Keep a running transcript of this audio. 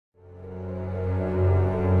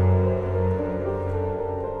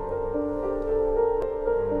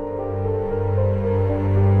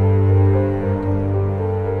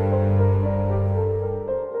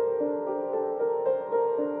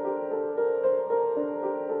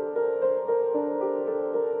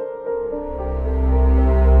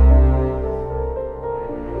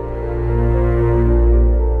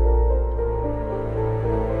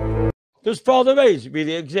Does Father Ray's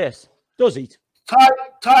really exist? Does he?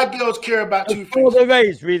 Thai girls care about two things. Father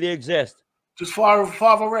Ray's really exist? Just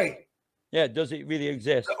Father Ray. Yeah, does it really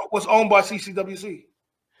exist? Was owned by CCWC.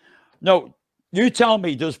 No, you tell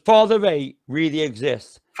me, does Father Ray really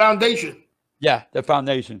exist? Foundation. Yeah, the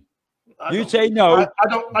foundation. You say no. I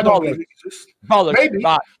don't believe it exists. Bollocks. Maybe.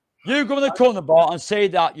 Right. You go in the corner bar and say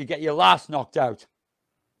that, you get your last knocked out.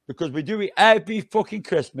 Because we do it every fucking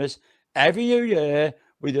Christmas, every New Year,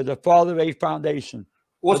 we do the Father Ray Foundation.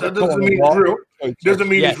 Well, that doesn't mean it's real. It doesn't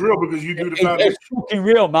mean it's real because you do the foundation. It's fucking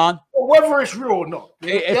real, man. Well, whether it's real or not.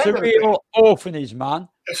 It's a real orphanage, man.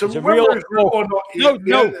 It's a real or not.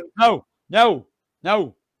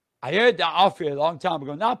 No. I heard that off you a long time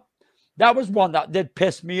ago. That was one that did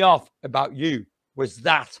piss me off about you, was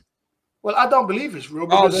that. Well, I don't believe it's real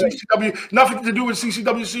because nothing to do with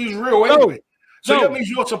CCWC is real anyway. So that means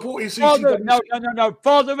you're supporting CCWC. No.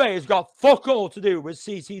 Father Ray has got fuck all to do with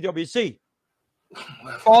CCWC.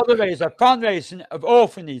 Father Ray is a fundraising of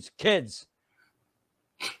orphanage kids.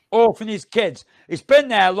 Orphanage kids. It's been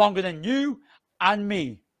there longer than you and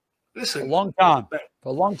me. Listen. For a long time. For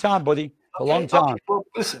a long time, buddy. For a long time. Well,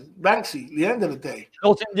 listen, Banksy, the end of the day.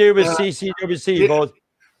 Nothing to do with CCWC, bud.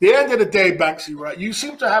 The end of the day, Banksy, right? You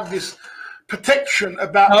seem to have this protection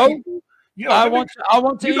about people. You know, I want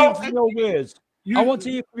to hear from your words. I want to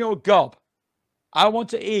hear from your gob. I want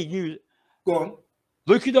to hear you. Go on.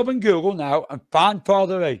 Look it up in Google now and find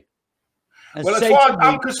Father Ray. Well, as far as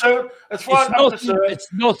I'm concerned,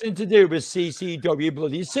 it's nothing to do with CCW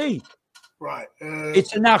bloody C. Right.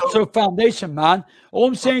 It's an actual foundation, man. All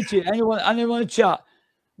I'm saying to you, anyone in chat,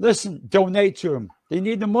 listen, donate to them. They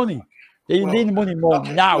need the money. They need the money more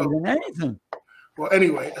now than anything. Well,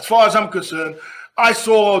 anyway, as far as I'm concerned, I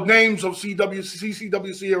saw names of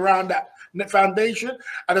CCWC around that foundation,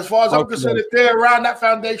 and as far as I'm concerned, if they're around that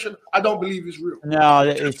foundation, I don't believe it's real. No,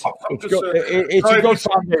 it's a good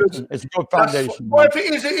foundation. It's a good foundation. Well, if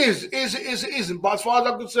it is, it is. It isn't. But as far as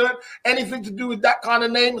I'm concerned, anything to do with that kind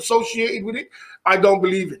of name associated with it, I don't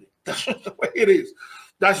believe in it. That's just the way it is.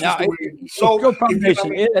 That's just the way it is. So, good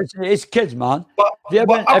foundation. It's kids, man.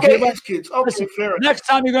 It's kids. Okay, listen, fair enough. Next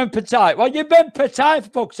time you're going to Pattaya, well, you've been Pattaya for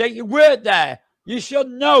fuck's sake. You worked there. You should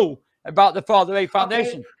know about the Father Ray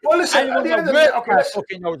Foundation. Okay. Well, listen, anyone that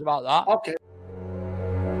fucking knows about that. Okay.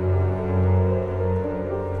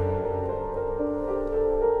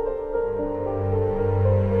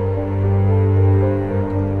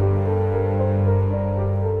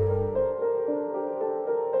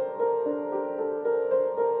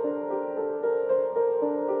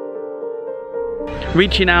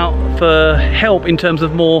 Reaching out for help in terms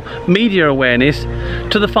of more media awareness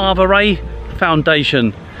to the Father Ray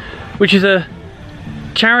Foundation, which is a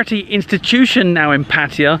charity institution now in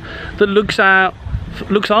Pattaya that looks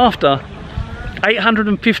after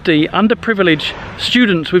 850 underprivileged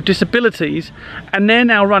students with disabilities, and they're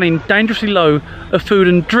now running dangerously low of food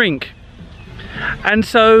and drink. And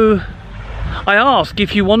so I ask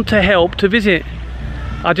if you want to help to visit.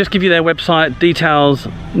 I'll just give you their website details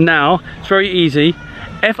now. It's very easy.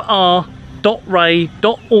 fr.ray.org.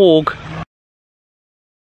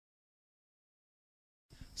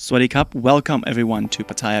 Swadee Cup, welcome everyone to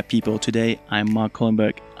Pattaya People. Today I'm Mark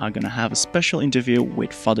Kohlenberg. I'm gonna have a special interview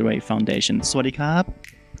with Father Ray Foundation. Swadee Cup.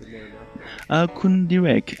 Kun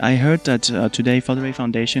Direk, I heard that today Father Ray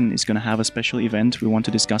Foundation is gonna have a special event we want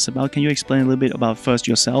to discuss about. Can you explain a little bit about first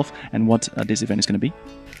yourself and what this event is gonna be?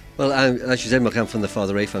 Well, as you said, Mark, I'm from the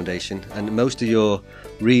Father Ray Foundation, and most of your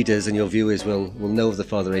readers and your viewers will know of the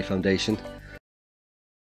Father Ray Foundation.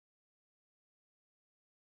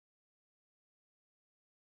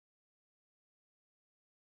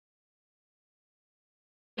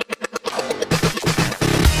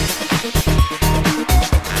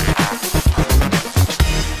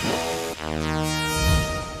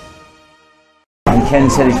 Ken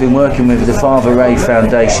said he's been working with the Father Ray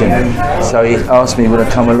Foundation, so he asked me would I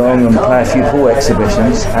come along and play a few pool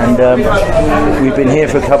exhibitions, and we've been here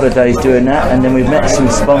for a couple of days doing that, and then we've met some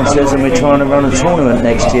sponsors and we're trying to run a tournament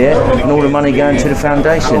next year and all the money going to the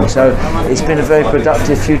foundation, so it's been a very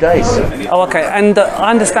productive few days. Oh, okay, and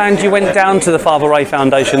I understand you went down to the Father Ray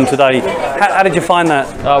Foundation today. How did you find that?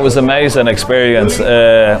 Oh, it was an amazing experience.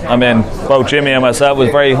 I mean, both Jimmy and myself was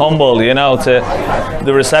very humble, you know, to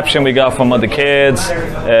the reception we got from the kids,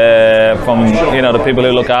 from, you know, the people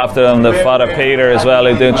who look after them, the Father Peter as well,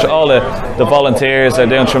 who do all the volunteers. They're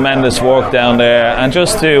doing tremendous work down there, and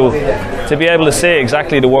just to be able to see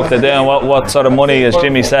exactly the work they're doing, what sort of money, as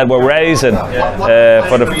Jimmy said, we're raising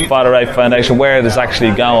for the Father Ray Foundation, where it is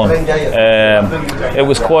actually going. It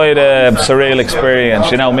was quite a surreal experience,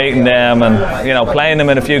 you know, meeting them and, you know, playing them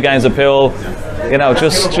in a few games of pool. you know,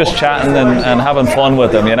 just chatting and having fun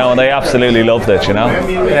with them, you know, and they absolutely loved it, you know.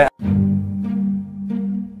 Yeah.